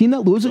lose. And the team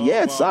that loses,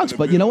 yeah, it sucks.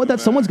 But you know what? That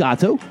someone's got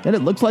to. And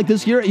it looks like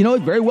this year,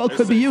 it very well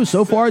could be you.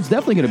 So far, it's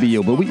definitely going to be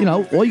you. But,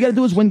 all you got to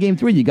do is win Game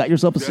 3. You got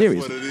yourself a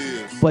series.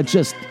 But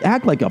just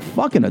act like a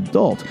fucking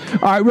adult.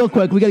 All right, real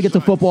quick, we got to get to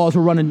football as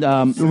we're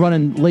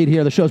running late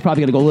here. The show's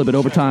probably going to go a little bit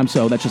overtime,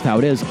 so that's just how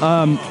it is.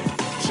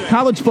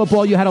 College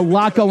football, you had a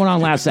lot going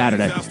on last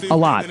Saturday. A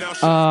lot.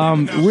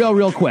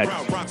 Real quick.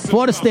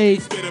 Florida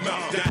State,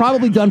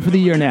 probably done for the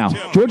year now.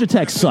 Georgia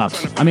Tech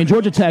sucks. I mean,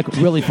 Georgia Tech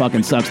really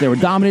fucking sucks. They were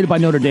dominated by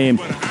Notre Dame.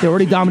 They were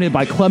already dominated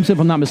by Clemson, if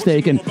I'm not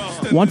mistaken.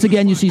 Once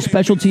again, you see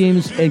special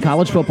teams in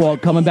college football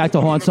coming back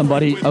to haunt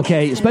somebody.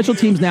 Okay, special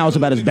teams now is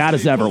about as bad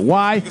as ever.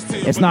 Why?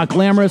 It's not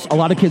glamorous. A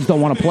lot of kids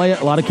don't want to play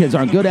it. A lot of kids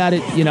aren't good at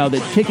it.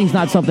 The kicking's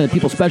not something that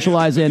people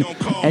specialize in.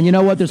 And you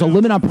know what? There's a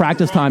limit on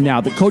practice time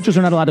now. The coaches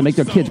are not allowed to make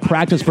their kids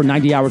practice for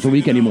 90 hours a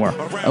week anymore.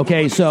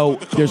 Okay, so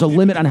there's a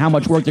limit on how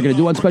much work they're going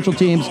to do on special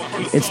teams.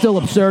 It's still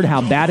absurd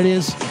how bad it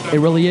is. It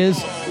really is.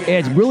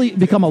 It's really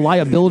become a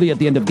liability at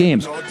the end of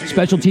games.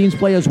 Special teams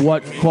play is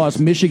what cost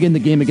Michigan the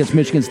game against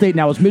Michigan State.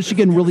 Now, is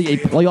Michigan really a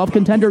playoff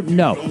contender?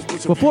 No.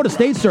 But Florida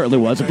State certainly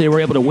was if they were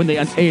able to win the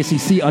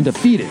ACC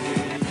undefeated.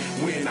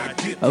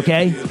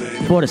 Okay?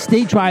 Florida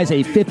State tries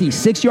a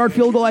 56-yard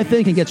field goal, I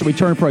think, and gets a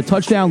return for a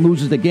touchdown,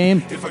 loses the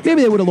game.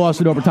 Maybe they would have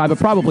lost it overtime, but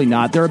probably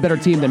not. They're a better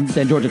team than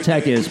Georgia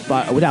Tech is,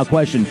 without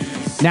question.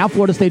 Now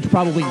Florida State's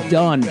probably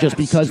done just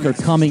because they're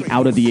coming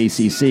out of the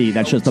ACC.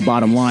 That's just the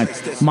bottom line.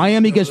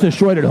 Miami gets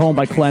destroyed at home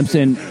by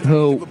Clemson,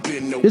 who,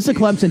 this is a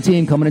Clemson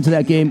team coming into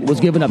that game, was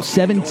giving up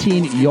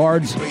 17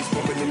 yards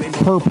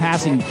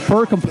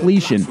per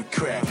completion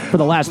for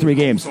the last 3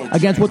 games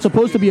against what's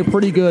supposed to be a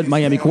pretty good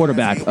Miami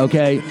quarterback,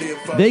 okay?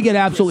 They get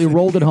absolutely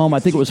rolled at home. I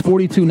think it was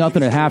 42-0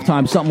 at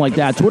halftime, something like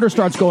that. Twitter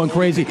starts going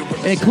crazy,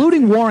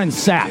 including Warren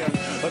Sapp.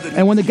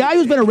 And when the guy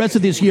who's been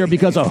arrested this year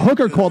because a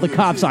hooker called the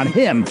cops on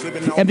him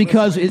and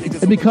because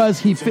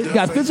he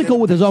got physical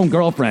with his own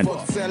girlfriend,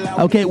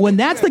 okay, when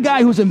that's the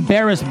guy who's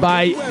embarrassed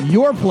by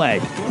your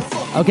play,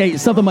 okay,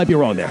 something might be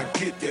wrong there.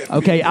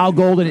 Okay, Al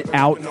Golden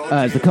out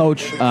as the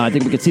coach. I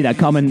think we could see that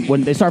coming.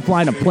 When they start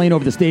flying a plane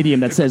over the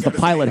stadium that says the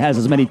pilot has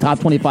as many top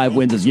 25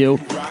 wins as you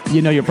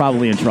know you're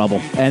probably in trouble.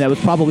 And that was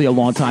probably a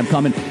long time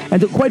coming.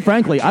 And quite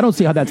frankly, I don't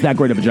see how that's that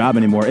great of a job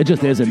anymore. It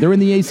just isn't. They're in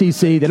the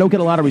ACC. They don't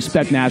get a lot of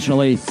respect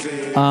nationally.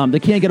 They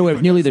can't get away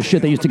with nearly the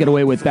shit they used to get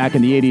away with back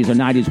in the 80s or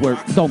 90s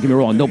where, don't get me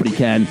wrong, nobody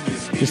can.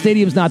 The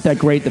stadium's not that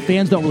great. The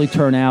fans don't really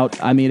turn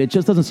out. I mean, it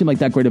just doesn't seem like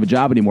that great of a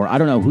job anymore. I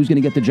don't know who's going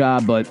to get the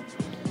job, but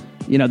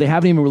you know, they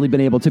haven't even really been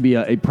able to be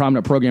a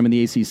prominent program in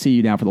the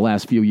ACC now for the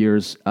last few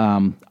years.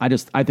 I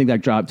think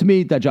that job, to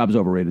me, that job is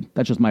overrated.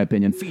 That's just my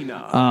opinion.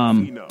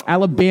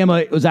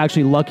 Alabama was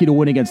actually lucky to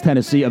win against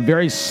Tennessee. A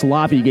very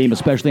sloppy game,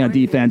 especially on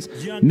defense.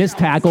 Missed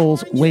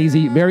tackles,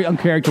 lazy, very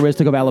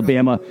uncharacteristic of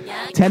Alabama.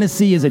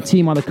 Tennessee is a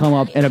team on the come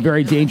up and a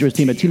very dangerous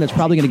team, a team that's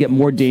probably going to get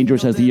more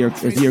dangerous as the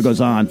year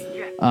goes on.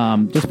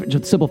 Just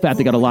the simple fact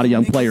they got a lot of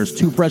young players,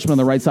 2 freshmen on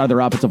the right side of their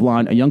offensive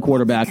line, a young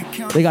quarterback.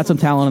 They got some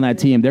talent on that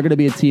team. They're going to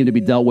be a team to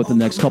be dealt with in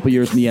the next couple of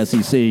years in the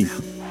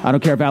SEC. I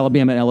don't care if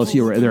Alabama and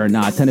LSU are there or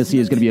not. Tennessee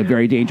is going to be a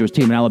very dangerous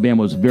team, and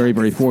Alabama was very,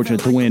 very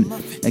fortunate to win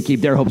and keep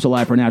their hopes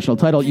alive for a national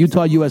title.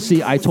 Utah,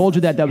 USC, I told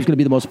you that was going to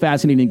be the most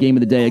fascinating game of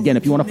the day. Again,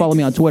 if you want to follow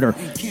me on Twitter,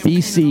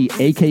 BC,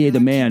 a.k.a.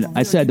 The Man,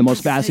 I said the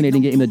most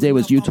fascinating game of the day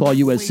was Utah,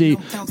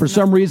 USC. For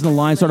some reason, the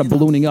line started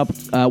ballooning up.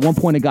 At one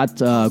point, it got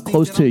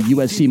close to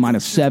USC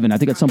 -7. I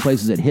think at some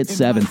places it hit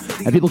 7.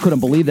 And people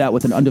couldn't believe that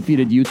with an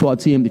undefeated Utah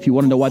team. If you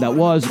want to know why that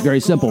was, very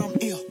simple.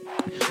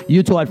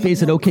 Utah had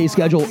faced an okay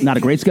schedule, not a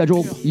great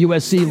schedule.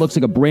 USC looks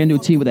like a brand new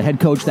team with a head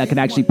coach that can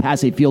actually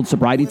pass a field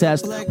sobriety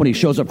test when he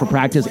shows up for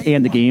practice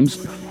and the games.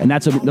 And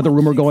that's another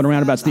rumor going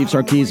around about Steve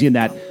Sarkisian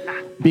that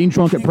being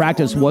drunk at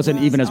practice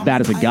wasn't even as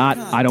bad as it got.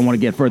 I don't want to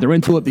get further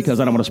into it because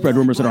I don't want to spread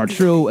rumors that aren't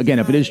true. Again,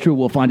 if it is true,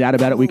 we'll find out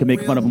about it. We can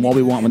make fun of him all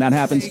we want when that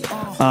happens.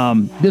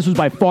 This was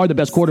by far the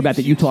best quarterback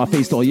that Utah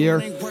faced all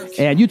year.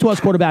 And Utah's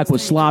quarterback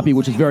was sloppy,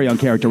 which is very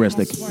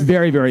uncharacteristic. It was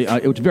very, very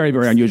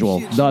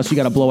unusual. Thus, you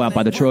got a blowout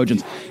by the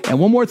Trojans. And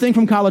one more thing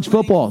from college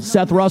football.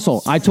 Seth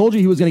Russell. I told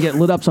you he was going to get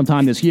lit up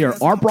sometime this year.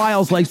 Art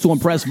Briles likes to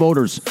impress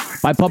voters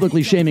by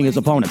publicly shaming his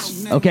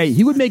opponents. Okay?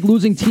 He would make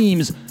losing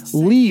teams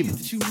leave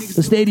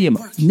the stadium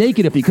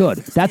naked if he could.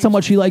 That's how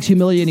much he likes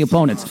humiliating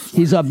opponents.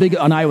 He's big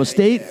on Iowa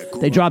State.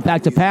 They drop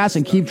back to pass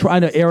and keep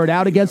trying to air it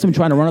out against him,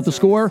 trying to run up the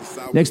score.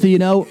 Next thing you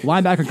know,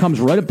 linebacker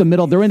comes right up the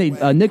middle. They're in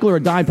a nickel or a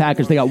dime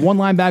package. They got one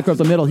linebacker up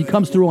the middle. He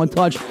comes through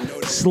untouched,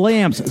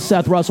 slams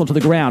Seth Russell to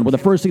the ground. Well, the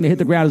first thing to hit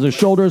the ground is his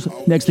shoulders.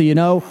 Next thing you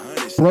know,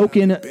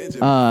 broken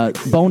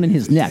bone in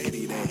his neck,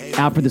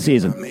 out for the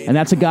season. And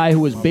that's a guy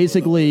who was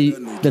basically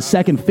the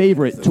second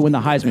favorite to win the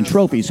Heisman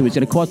Trophy. So he's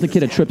going to cost the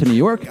kid a trip to New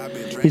York.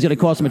 He's going to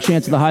cost him a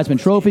chance at the Heisman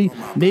Trophy,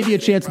 maybe a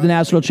chance at the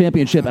National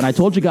Championship. And I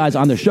told you guys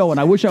on the show, and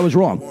I wish I was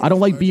wrong. I don't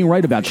like being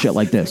right about shit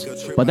like this,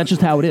 but that's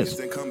just how it is.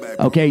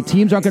 Okay,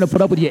 teams aren't going to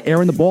put up with you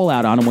airing the ball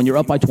out on them when you're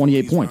up by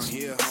 28 points.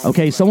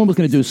 Okay, someone was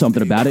going to do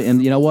something about it,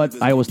 and you know what?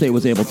 Iowa State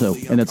was able to,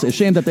 and it's a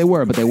shame that they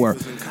were, but they were.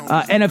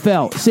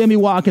 NFL, Sammy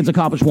Watkins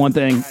accomplished one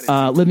thing,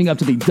 living up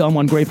to the dumb,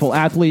 ungrateful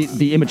athlete,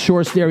 the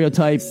immature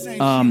stereotype.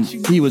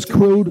 He was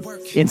crude,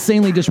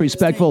 insanely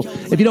disrespectful.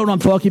 If you don't know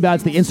what I'm talking about,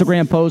 it's the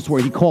Instagram post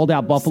where he called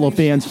out Buffalo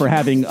fans for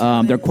having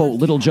their, quote,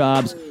 little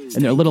jobs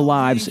and their little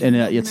lives, and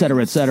et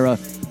cetera, et cetera.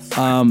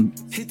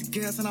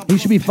 He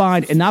should be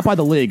fined, and not by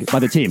the league, by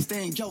the team.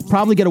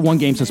 Probably get a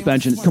 1-game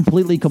suspension.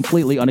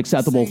 Completely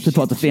unacceptable to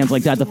talk to fans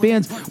like that. The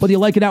fans, whether you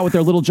like it out with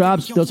their little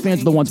jobs, those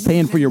fans are the ones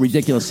paying for your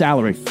ridiculous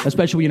salary,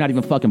 especially when you're not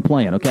even fucking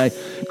playing, okay?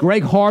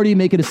 Greg Hardy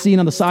making a scene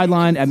on the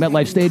sideline at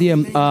MetLife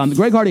Stadium.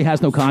 Greg Hardy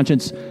has no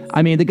conscience.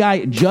 I mean, the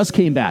guy just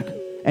came back,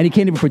 and he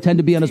can't even pretend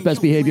to be on his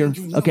best behavior.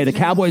 Okay, the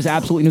Cowboys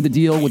absolutely knew the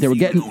deal, what they were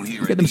getting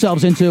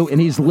themselves into,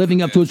 and he's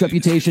living up to his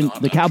reputation.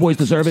 The Cowboys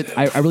deserve it.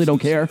 I really don't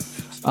care.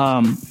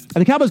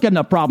 And the Cowboys got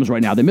enough problems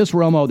right now. They miss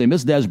Romo. They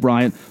miss Dez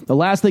Bryant. The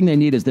last thing they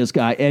need is this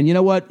guy. And you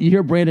know what? You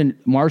hear Brandon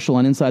Marshall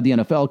on Inside the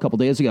NFL a couple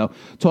days ago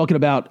talking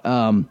about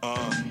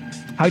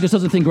how he just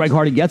doesn't think Greg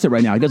Hardy gets it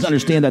right now. He doesn't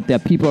understand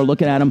that people are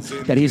looking at him,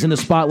 that he's in the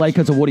spotlight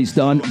because of what he's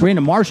done.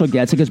 Brandon Marshall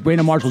gets it because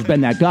Brandon Marshall's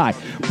been that guy.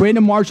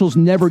 Brandon Marshall's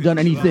never done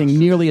anything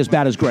nearly as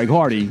bad as Greg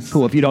Hardy,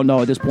 who, if you don't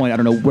know at this point, I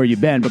don't know where you've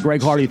been, but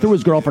Greg Hardy threw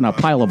his girlfriend a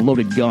pile of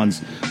loaded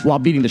guns while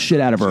beating the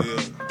shit out of her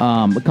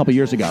a couple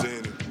years ago.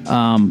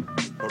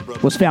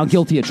 was found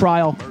guilty at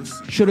trial,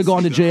 should have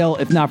gone to jail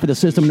if not for the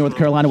system in North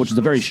Carolina, which is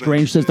a very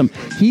strange system.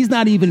 He's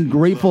not even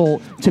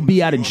grateful to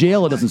be out of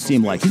jail, it doesn't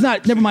seem like. He's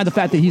not, never mind the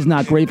fact that he's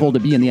not grateful to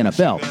be in the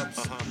NFL.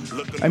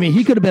 I mean,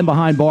 he could have been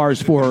behind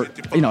bars for,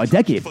 a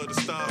decade.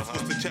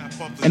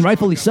 And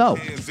rightfully so.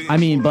 I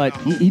mean, but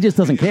he just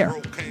doesn't care.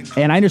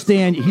 And I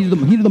understand heat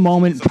of the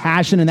moment,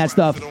 passion and that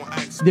stuff.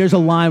 There's a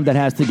line that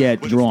has to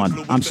get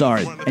drawn. I'm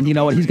sorry. And you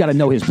know what? He's got to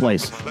know his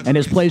place. And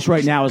his place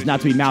right now is not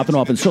to be mouthing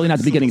off and certainly not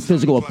to be getting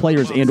physical with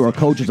players and or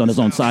coaches on his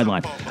own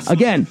sideline.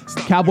 Again,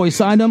 Cowboys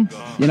signed him.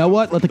 You know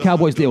what? Let the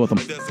Cowboys deal with him.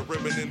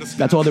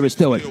 That's all there is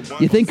to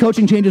it. You think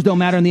coaching changes don't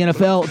matter in the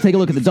NFL? Take a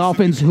look at the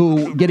Dolphins,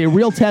 who get a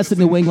real test in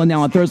New England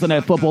now on Thursday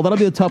Night Football. That'll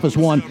be the toughest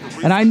one.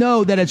 And I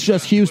know that it's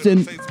just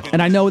Houston,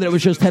 and I know that it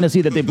was just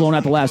Tennessee that they've blown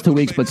out the last 2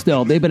 weeks, but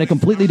still, they've been a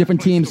completely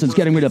different team since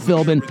getting rid of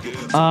Philbin.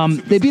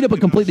 They beat up a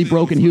completely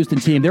broken Houston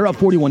team. They're up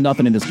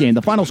 41-0 in this game.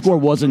 The final score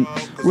wasn't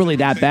really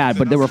that bad,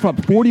 but they were up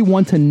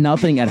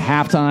 41-0 at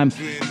halftime.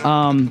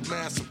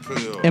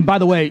 And by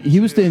the way,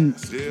 Houston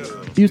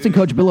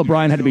coach Bill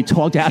O'Brien had to be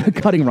talked out of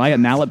cutting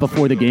Ryan Mallett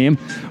before the game.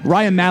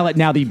 Ryan Mallett,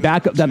 now the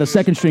backup, now the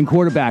second string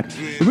quarterback.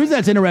 The reason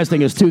that's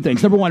interesting is two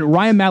things. Number one,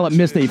 Ryan Mallett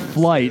missed a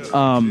flight.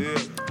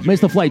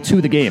 Missed the flight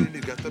to the game,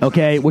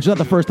 okay, which is not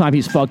the first time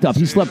he's fucked up.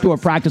 He slept through a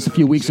practice a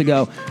few weeks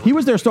ago. He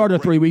was their starter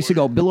 3 weeks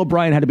ago. Bill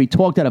O'Brien had to be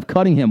talked out of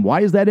cutting him.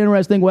 Why is that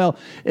interesting? Well,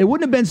 it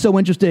wouldn't have been so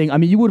interesting. I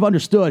mean, you would have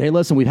understood, hey,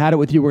 listen, we've had it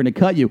with you. We're going to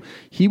cut you.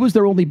 He was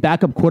their only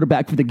backup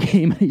quarterback for the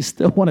game, and he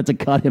still wanted to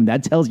cut him.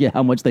 That tells you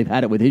how much they've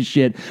had it with his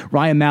shit.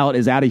 Ryan Mallett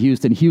is out of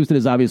Houston. Houston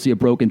is obviously a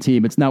broken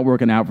team. It's not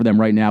working out for them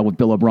right now with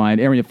Bill O'Brien.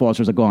 Arian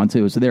Foster's are gone,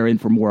 too, so they're in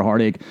for more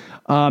heartache.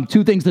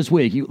 Two things this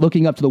week.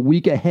 Looking up to the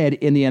week ahead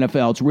in the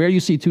NFL, it's rare you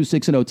see two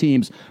 6-0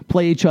 teams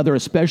play each other,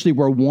 especially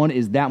where one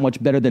is that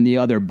much better than the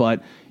other.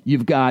 But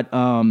you've got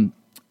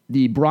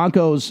the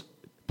Broncos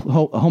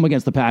home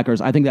against the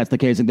Packers. I think that's the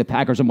case. I think the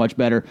Packers are much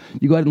better.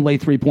 You go ahead and lay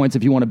 3 points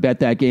if you want to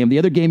bet that game. The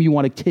other game you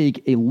want to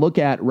take a look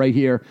at right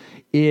here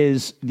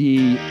is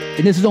and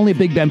this is only if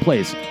Big Ben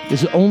plays.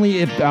 This is only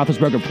if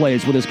Roethlisberger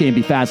plays will this game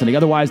be fascinating.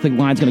 Otherwise, the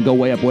line's going to go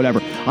way up, whatever.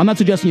 I'm not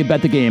suggesting you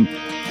bet the game.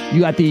 You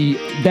got the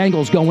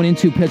Bengals going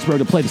into Pittsburgh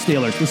to play the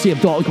Steelers. Let's see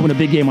if Dalton can win a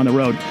big game on the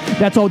road.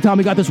 That's all the time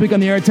we got this week on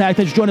the Air Attack.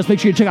 Thanks for joining us. Make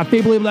sure you check out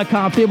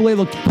FableLabel.com. Fable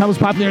Label is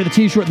popular. The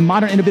t-shirt,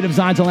 modern, innovative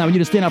designs allowing you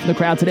to stand out from the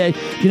crowd today.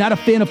 If you're not a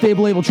fan of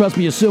Fable Label, trust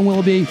me, you soon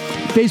will be.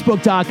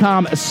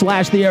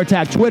 Facebook.com/The Air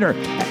Attack. Twitter,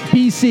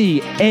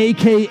 BC,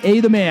 a.k.a.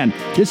 The Man.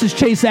 This is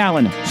Chase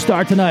Allen.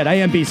 Start tonight. I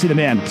am BC The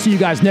Man. See you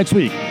guys next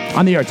week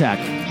on the Air Attack.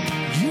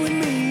 You and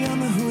me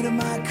on the hood of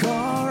my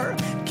car,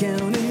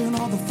 counting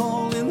all the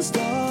falling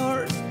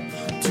stars.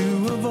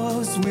 Two of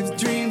us with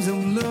dreams of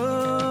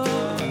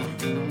love.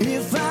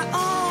 If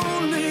I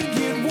only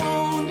get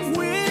one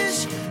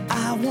wish,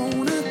 I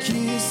wanna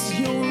kiss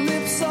your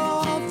lips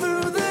all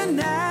through the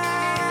night.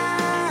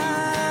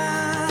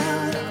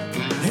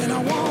 And I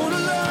wanna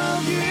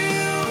love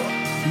you,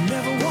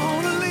 never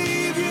wanna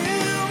leave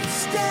you,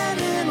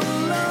 standing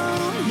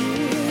alone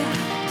here.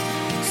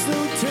 So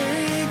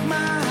take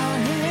my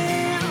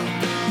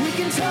hand, we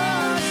can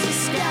touch the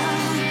sky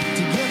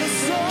together,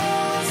 so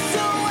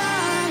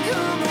I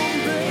come on,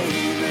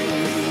 baby.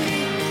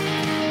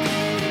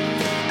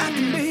 I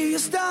can be a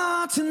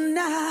star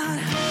tonight.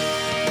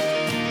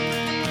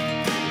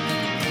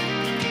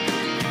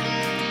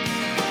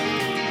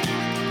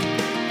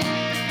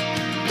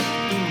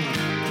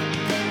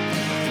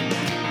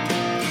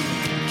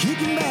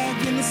 Kicking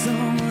back in the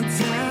sun.